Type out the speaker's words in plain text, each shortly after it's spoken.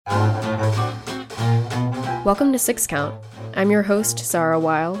Welcome to Six Count. I'm your host, Sarah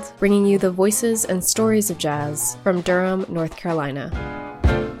Wild, bringing you the voices and stories of jazz from Durham, North Carolina.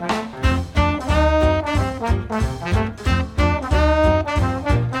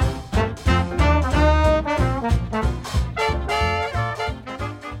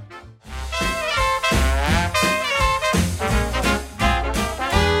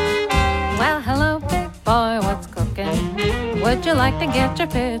 Well, hello, big boy, what's cooking? Would you like to get your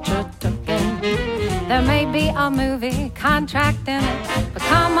picture taken? There may be a movie contract in it, but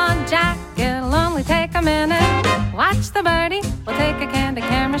come on, Jack, it'll only take a minute. Watch the birdie, we'll take a candid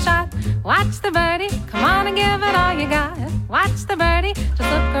camera shot. Watch the birdie, come on and give it all you got. Watch the birdie, just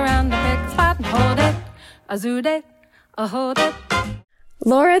look around and pick a spot and hold it. A zoot it, a hold it.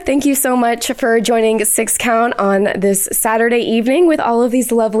 Laura, thank you so much for joining Six Count on this Saturday evening with all of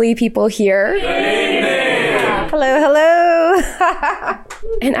these lovely people here. Hello.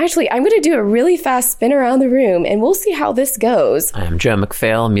 And actually, I'm going to do a really fast spin around the room, and we'll see how this goes. I'm Joe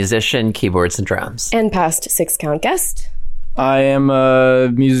McPhail, musician, keyboards, and drums. And past Six Count guest. I am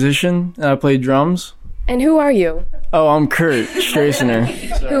a musician. I play drums. And who are you? Oh, I'm Kurt Strasner.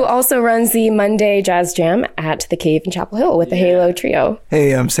 Who also runs the Monday Jazz Jam at the Cave in Chapel Hill with the Halo Trio.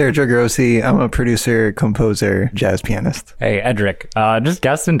 Hey, I'm Sergio Grossi. I'm a producer, composer, jazz pianist. Hey, Edric. Just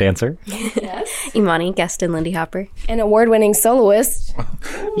guest and dancer. Yes. Imani, guest and Lindy Hopper. An award-winning soloist. I'm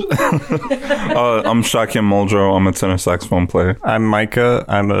Shakim Muldrow. I'm a tenor saxophone player. I'm Micah.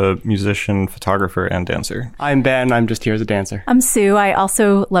 I'm a musician, photographer, and dancer. I'm Ben. I'm just here as a dancer. I'm Sue. I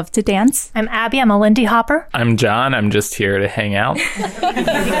also love to dance. I'm Abby. I'm a Lindy Hopper. I'm John. I'm just here to hang out.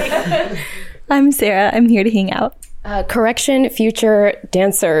 I'm Sarah. I'm here to hang out. Correction, future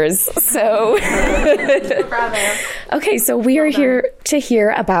dancers. So, okay, so we are here to hear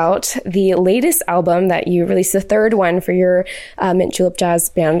about the latest album that you released, the third one for your Mint Julep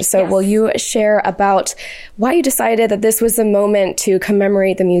Jazz Band. So will you share about why you decided that this was the moment to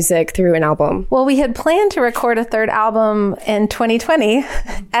commemorate the music through an album? Well, we had planned to record a third album in 2020,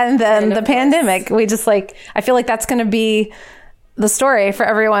 and then the pandemic. We just I feel like that's going to be the story for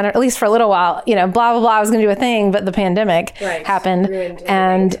everyone, or at least for a little while. You know, blah, blah, blah, I was going to do a thing, but the pandemic happened.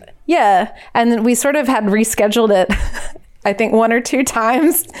 And and we sort of had rescheduled it, I think 1 or 2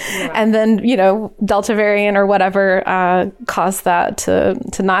 times. Yeah. And then, Delta variant or whatever caused that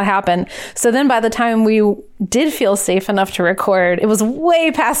to not happen. So then by the time we did feel safe enough to record, it was way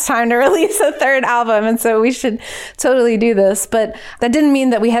past time to release a third album. And so we should totally do this. But that didn't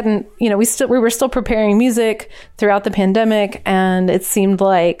mean that we hadn't, we were still preparing music throughout the pandemic. And it seemed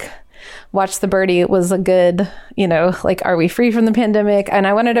like Watch the Birdie was a good, are we free from the pandemic? And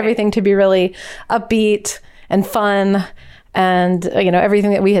I wanted everything to be really upbeat and fun and,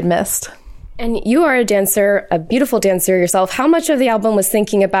 everything that we had missed. And you are a dancer, a beautiful dancer yourself. How much of the album was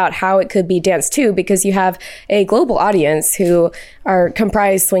thinking about how it could be danced to? Because you have a global audience who are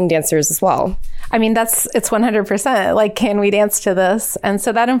comprised swing dancers as well. I mean, it's 100%. Can we dance to this? And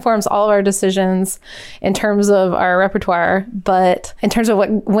so that informs all of our decisions in terms of our repertoire. But in terms of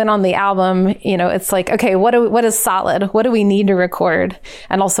what went on the album, it's okay, what is solid? What do we need to record?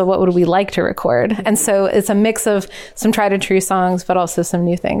 And also, what would we like to record? And so it's a mix of some tried and true songs, but also some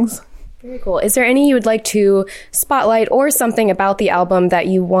new things. Very cool. Is there any you would like to spotlight or something about the album that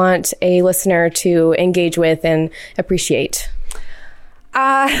you want a listener to engage with and appreciate?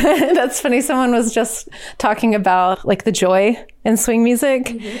 That's funny. Someone was just talking about the joy in swing music.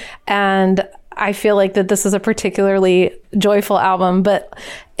 Mm-hmm. And I feel like that this is a particularly joyful album. But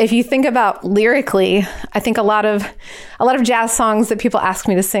if you think about lyrically, I think a lot of jazz songs that people ask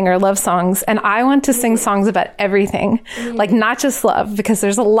me to sing are love songs. And I want to sing songs about everything, not just love, because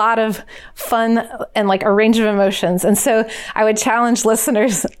there's a lot of fun and a range of emotions. And so I would challenge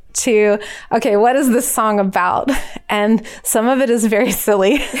listeners to, what is this song about? And some of it is very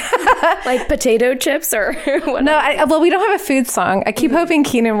silly. Like potato chips or what? No, we don't have a food song. I keep hoping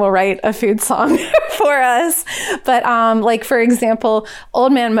Keenan will write a food song for us. But for example,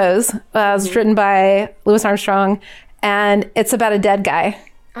 Old Man Mose was written by Louis Armstrong, and it's about a dead guy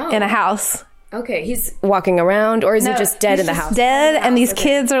in a house. Okay, he's walking around, or is he just dead in the house? Dead, and these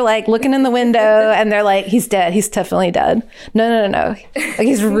kids are looking in the window, and they're he's dead. He's definitely dead. No.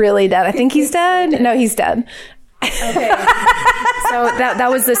 He's really dead. I think he's dead. No, he's dead. Okay. So that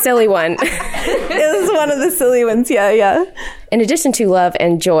was the silly one. It was one of the silly ones. Yeah. In addition to love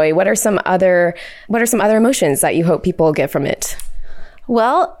and joy, what are some other emotions that you hope people get from it?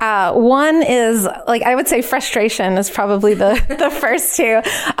 Well, one is like, I would say frustration is probably the first two,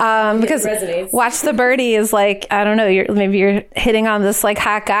 because Watch the Birdie is like, I don't know, maybe you're hitting on this like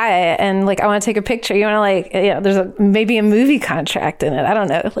hot guy and like, I want to take a picture. You want to like, there's maybe a movie contract in it. I don't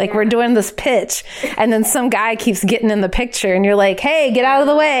know. Like we're doing this pitch and then some guy keeps getting in the picture and you're like, hey, get out of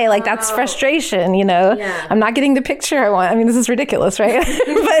the way. Like that's frustration, I'm not getting the picture I want. I mean, this is ridiculous, right?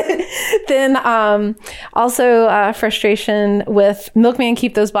 But then also frustration with milkman,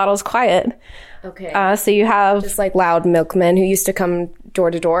 keep those bottles quiet. Okay. So you have just like loud milkmen who used to come door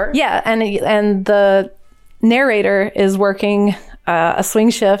to door. Yeah, and the narrator is working a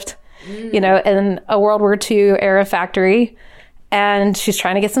swing shift, in a World War II era factory, and she's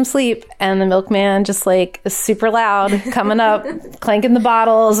trying to get some sleep, and the milkman just like is super loud, coming up, clanking the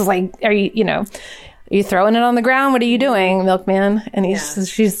bottles, like, are you throwing it on the ground? What are you doing, milkman? And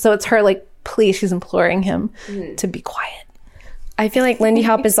so it's her like plea. She's imploring him to be quiet. I feel like Lindy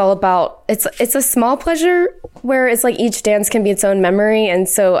Hop is all about, it's a small pleasure where it's like each dance can be its own memory. And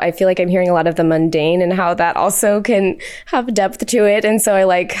so I feel like I'm hearing a lot of the mundane and how that also can have depth to it. And so I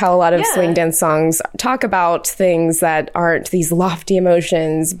like how a lot of swing dance songs talk about things that aren't these lofty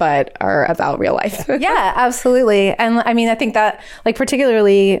emotions, but are about real life. Yeah, absolutely. And I mean, I think that like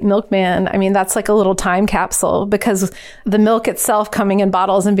particularly Milkman, I mean, that's like a little time capsule because the milk itself coming in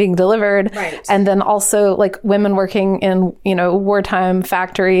bottles and being delivered. Right. And then also like women working in, wartime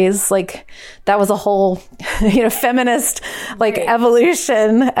factories, like that was a whole, feminist like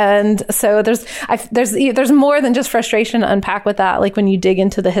evolution. And so there's more than just frustration to unpack with that. Like when you dig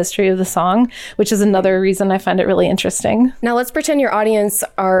into the history of the song, which is another reason I find it really interesting. Now let's pretend your audience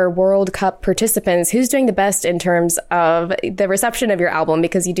are World Cup participants. Who's doing the best in terms of the reception of your album?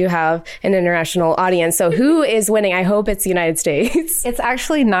 Because you do have an international audience. So who is winning? I hope it's the United States. It's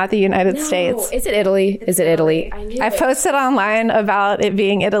actually not the United States. Is it Italy? Is it Italy? I posted online about it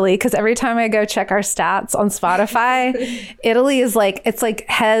being Italy because every time I go check our stats on Spotify, Italy is like, it's like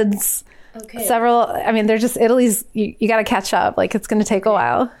heads. Okay. Several, I mean, they're just Italy's, you got to catch up. Like it's going to take a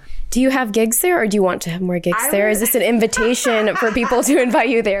while. Do you have gigs there or do you want to have more gigs there? Is this an invitation for people to invite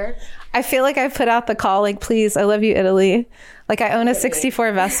you there? I feel like I've put out the call, like, please, I love you, Italy. Like I own a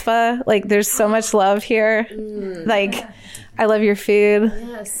 64 Vespa. Like there's so much love here. Like I love your food.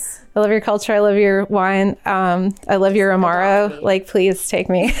 Yes. I love your culture. I love your wine. I love your Amaro. Like, please take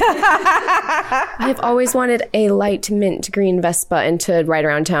me. I've always wanted a light mint green Vespa and to ride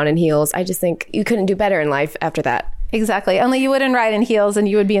around town in heels. I just think you couldn't do better in life after that. Exactly. Only you wouldn't ride in heels and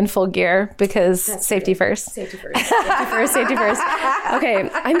you would be in full gear because safety first. Safety first. Safety first. Okay.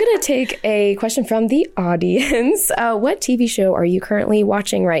 I'm going to take a question from the audience. What TV show are you currently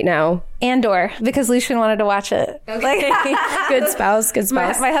watching right now? Andor, because Lucian wanted to watch it. Okay. Like, good spouse.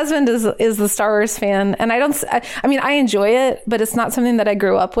 My husband is the Star Wars fan, and I enjoy it, but it's not something that I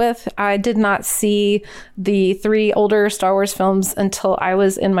grew up with. I did not see the 3 older Star Wars films until I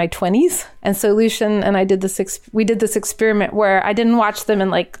was in my 20s. And so Lucian and I did this experiment where I didn't watch them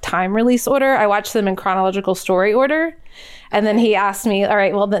in like time release order. I watched them in chronological story order. And then he asked me, all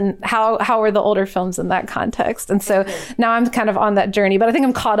right, well, then how were the older films in that context? And so now I'm kind of on that journey, but I think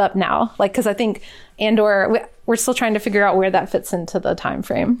I'm caught up now. Like, because I think Andor, we're still trying to figure out where that fits into the time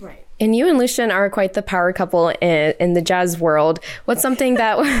frame. Right. And you and Lucian are quite the power couple in the jazz world. What's something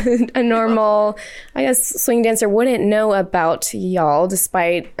that a normal, I guess, swing dancer wouldn't know about y'all,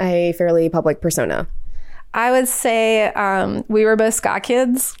 despite a fairly public persona? I would say we were both ska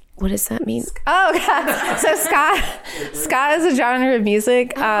kids. What does that mean? Oh, God. So ska is a genre of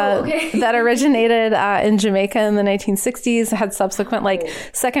music that originated in Jamaica in the 1960s, had subsequent like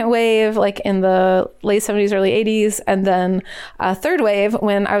second wave like in the late 70s, early 80s, and then third wave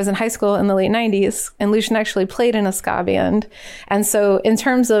when I was in high school in the late 90s. And Lucian actually played in a ska band. And so in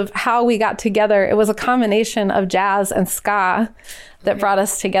terms of how we got together, it was a combination of jazz and ska that brought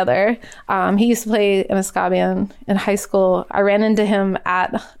us together. He used to play in a ska band in high school. I ran into him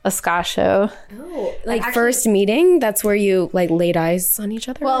at a ska show. Oh, like first meeting? That's where you like laid eyes on each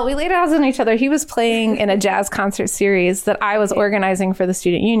other? Well, we laid eyes on each other. He was playing in a jazz concert series that I was organizing for the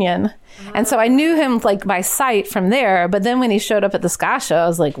student union. And so I knew him like by sight from there. But then when he showed up at the ska show, I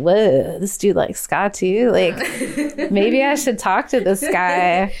was like, whoa, this dude likes ska too. Like, maybe I should talk to this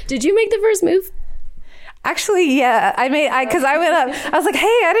guy. Did you make the first move? Actually, yeah, because I went up, I was like, hey,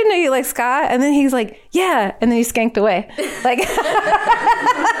 I didn't know you like ska. And then he's like, yeah. And then he skanked away. Like,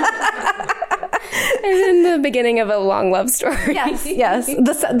 And then the beginning of a long love story. Yes.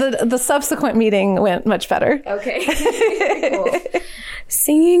 The subsequent meeting went much better. Okay. Cool.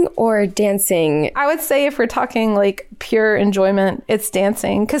 Singing or dancing? I would say if we're talking like pure enjoyment, it's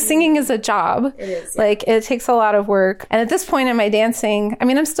dancing, because singing is a job. It is. Like it takes a lot of work. And at this point in my dancing, I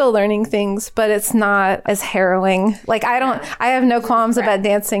mean, I'm still learning things, but it's not as harrowing. Like I have no qualms about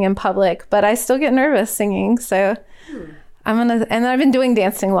dancing in public, but I still get nervous singing. So and I've been doing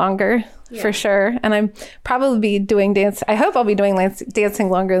dancing longer. For sure. And I'm probably be doing dance. I hope I'll be doing dancing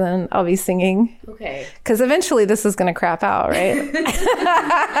longer than I'll be singing. Okay. Because eventually this is going to crap out, right?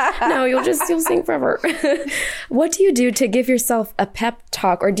 No, you'll sing forever. What do you do to give yourself a pep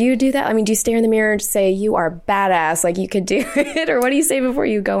talk? Or do you do that? I mean, do you stare in the mirror and say you are badass, like you could do it? Or what do you say before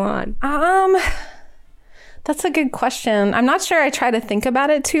you go on? That's a good question. I'm not sure I try to think about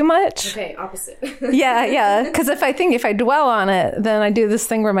it too much. Okay, opposite. Yeah. Because if I dwell on it, then I do this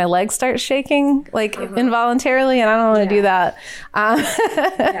thing where my legs start shaking, like involuntarily, and I don't want to do that.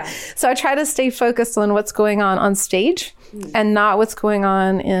 So I try to stay focused on what's going on stage and not what's going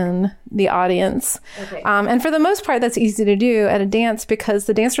on in the audience. Okay. And for the most part, that's easy to do at a dance because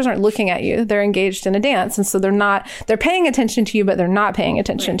the dancers aren't looking at you. They're engaged in a dance. And so they're paying attention to you, but they're not paying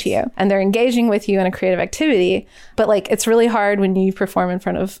attention to you. And they're engaging with you in a creative activity. But like, it's really hard when you perform in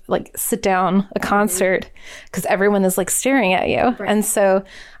front of like sit down a concert because everyone is like staring at you. Right. And so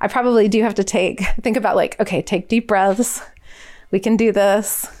I probably do have to think about like, okay, take deep breaths. We can do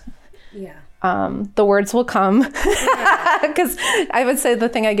this. Yeah. The words will come because I would say the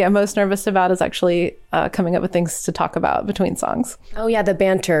thing I get most nervous about is actually coming up with things to talk about between songs. Oh yeah, the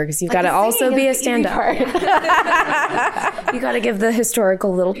banter, because you've got to also be a stand-up. You got to give the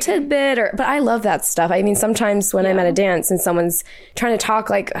historical little tidbit, but I love that stuff. I mean, sometimes when I'm at a dance and someone's trying to talk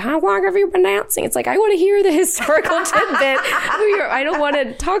like, how long have you been dancing? It's like, I want to hear the historical tidbit. I don't want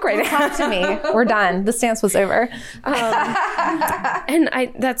to talk right now. Talk to me. We're done. This dance was over. And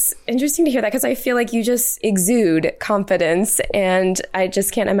that's interesting to hear that, because I feel like you just exude confidence, and I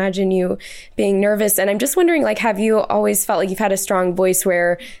just can't imagine you being nervous. And I'm just wondering, like, have you always felt like you've had a strong voice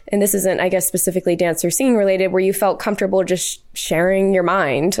where, and this isn't, I guess, specifically dance or singing related, where you felt comfortable just sharing your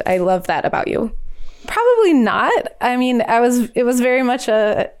mind? I love that about you. Probably not. I mean, it was very much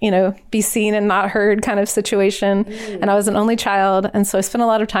a, be seen and not heard kind of situation. And I was an only child. And so I spent a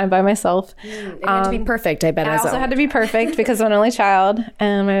lot of time by myself. And you had to be perfect, I bet. I also had to be perfect because I'm an only child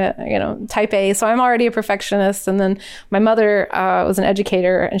and I'm type A. So I'm already a perfectionist. And then my mother was an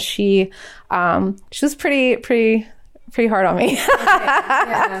educator, and she was pretty hard on me.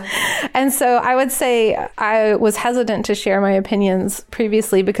 And so I would say I was hesitant to share my opinions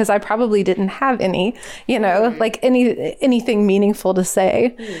previously because I probably didn't have any, like anything meaningful to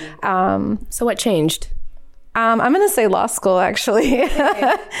say. So what changed? I'm going to say law school, actually.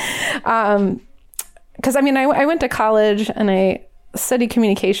 Because I went to college and I studied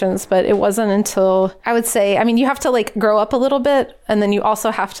communications, but it wasn't until I would say, you have to like grow up a little bit, and then you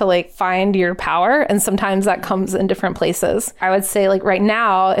also have to like find your power. And sometimes that comes in different places. I would say like right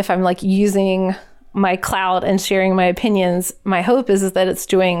now, if I'm like using my clout and sharing my opinions, my hope is that it's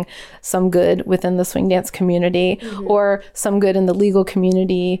doing some good within the swing dance community, or some good in the legal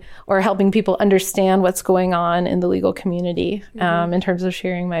community, or helping people understand what's going on in the legal community in terms of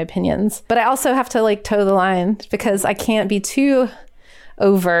sharing my opinions. But I also have to like toe the line because I can't be too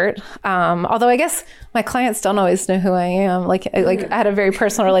overt. Although I guess my clients don't always know who I am. Like I had a very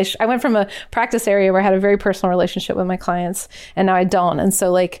personal relationship. I went from a practice area where I had a very personal relationship with my clients, and now I don't. And so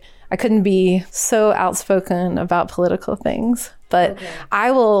like I couldn't be so outspoken about political things, but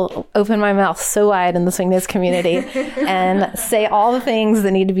I will open my mouth so wide in the swing dance community and say all the things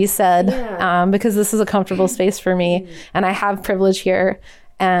that need to be said because this is a comfortable space for me, and I have privilege here.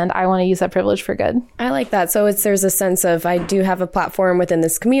 And I want to use that privilege for good. I like that. So there's a sense of, I do have a platform within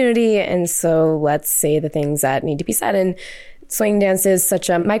this community, and so let's say the things that need to be said. And swing dance is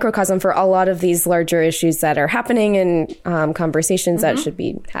such a microcosm for a lot of these larger issues that are happening, and conversations that should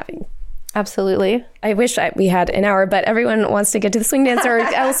be having. Absolutely. I wish we had an hour, but everyone wants to get to the swing dance or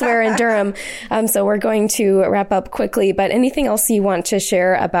elsewhere in Durham. So we're going to wrap up quickly. But anything else you want to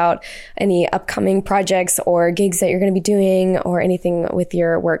share about any upcoming projects or gigs that you're going to be doing, or anything with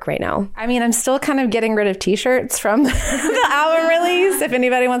your work right now? I'm still kind of getting rid of t-shirts from the album release. If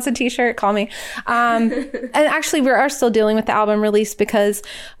anybody wants a t-shirt, call me. And actually, we are still dealing with the album release because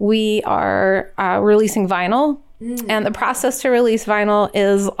we are releasing vinyl. And the process to release vinyl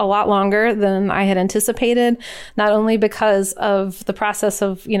is a lot longer than I had anticipated, not only because of the process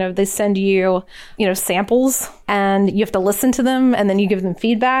of, they send you, samples, and you have to listen to them, and then you give them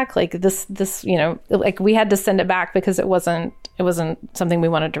feedback. Like this, like we had to send it back because it wasn't it wasn't something we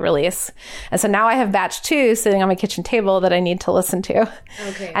wanted to release. And so now I have batch 2 sitting on my kitchen table that I need to listen to.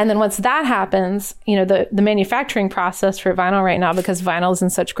 Okay. And then once that happens, you know, the manufacturing process for vinyl right now, because vinyl is in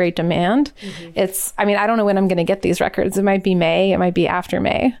such great demand, I don't know when I'm going to get these records. It might be May, it might be after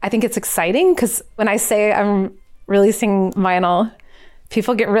May. I think it's exciting because when I say I'm releasing vinyl,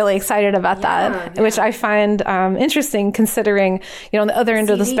 people get really excited about that, which I find interesting considering, you know, on the other end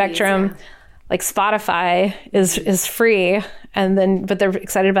of the spectrum, like Spotify is free, but they're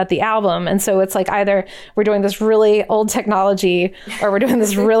excited about the album. And so it's like either we're doing this really old technology or we're doing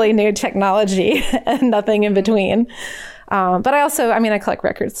this really new technology and nothing in between. But I also, I collect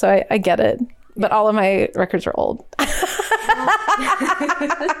records, so I get it. But all of my records are old.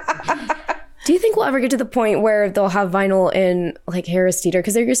 Do you think we'll ever get to the point where they'll have vinyl in like Harris Teeter?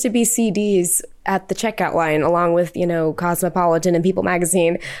 Because there used to be CDs at the checkout line along with, you know, Cosmopolitan and People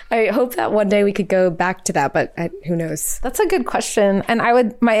Magazine. I hope that one day we could go back to that, but who knows? That's a good question. And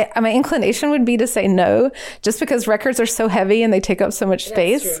my inclination would be to say no, just because records are so heavy and they take up so much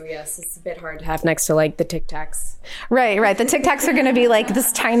space. That's true, yes. It's a bit hard to have next to like the Tic Tacs. Right. The Tic Tacs are going to be like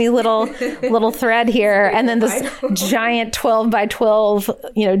this tiny little thread here, and then this giant 12 by 12,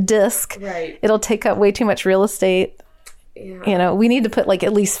 you know, disc. Right. It'll take up way too much real estate. Yeah. You know, we need to put like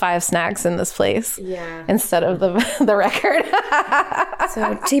at least 5 snacks in this place instead of the record.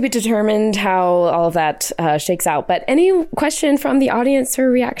 So to be determined how all of that shakes out. But any question from the audience or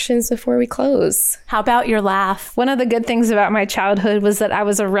reactions before we close? How about your laugh? One of the good things about my childhood was that I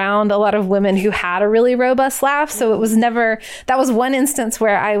was around a lot of women who had a really robust laugh. So it was that was one instance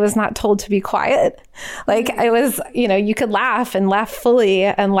where I was not told to be quiet. Like I was, you know, you could laugh and laugh fully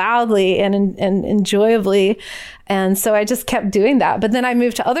and loudly and enjoyably. And so I just kept doing that. But then I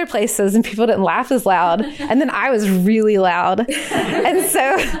moved to other places and people didn't laugh as loud. And then I was really loud. And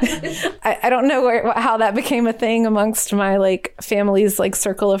so I don't know how that became a thing amongst my like family's like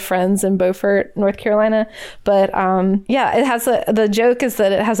circle of friends in Beaufort, North Carolina. But it has the joke is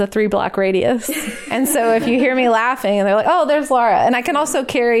that it has a 3-block radius. And so if you hear me laughing and they're like, oh, there's Laura. And I can also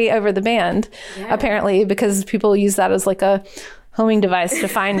carry over the band, apparently, because people use that as like a homing device to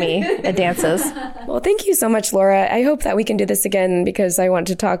find me at dances. Well, thank you so much, Laura. I hope that we can do this again because I want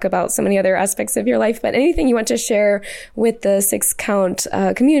to talk about so many other aspects of your life. But anything you want to share with the 6 Count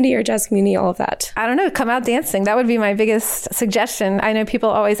community or jazz community, all of that? I don't know. Come out dancing. That would be my biggest suggestion. I know people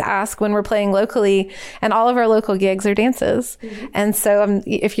always ask when we're playing locally, and all of our local gigs are dances. And so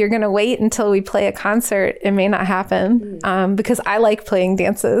if you're going to wait until we play a concert, it may not happen because I like playing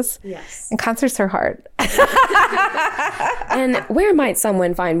dances. Yes. And concerts are hard. And where might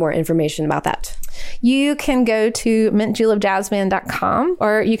someone find more information about that? You can go to mintjulepjazzband.com,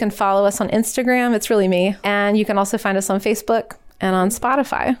 or you can follow us on Instagram. It's really me. And you can also find us on Facebook and on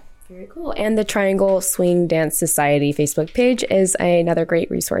Spotify. Very cool. And the Triangle Swing Dance Society Facebook page is another great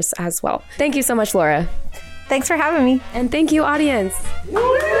resource as well. Thank you so much, Laura. Thanks for having me. And thank you, audience.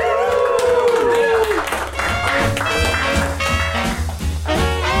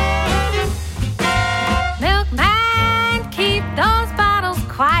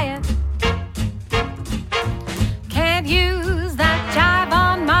 Quiet. Can't use that jive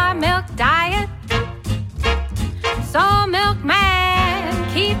on my milk diet. So milkman,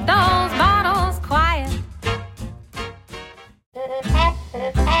 keep those bottles quiet.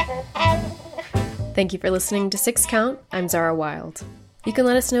 Thank you for listening to 6 Count. I'm Zara Wild. You can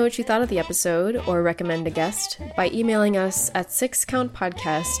let us know what you thought of the episode or recommend a guest by emailing us at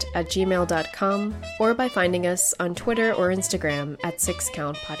 6countpodcast@gmail.com or by finding us on Twitter or Instagram at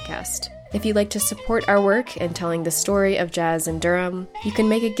 6countpodcast. If you'd like to support our work in telling the story of jazz in Durham, you can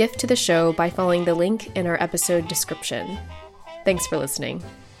make a gift to the show by following the link in our episode description. Thanks for listening.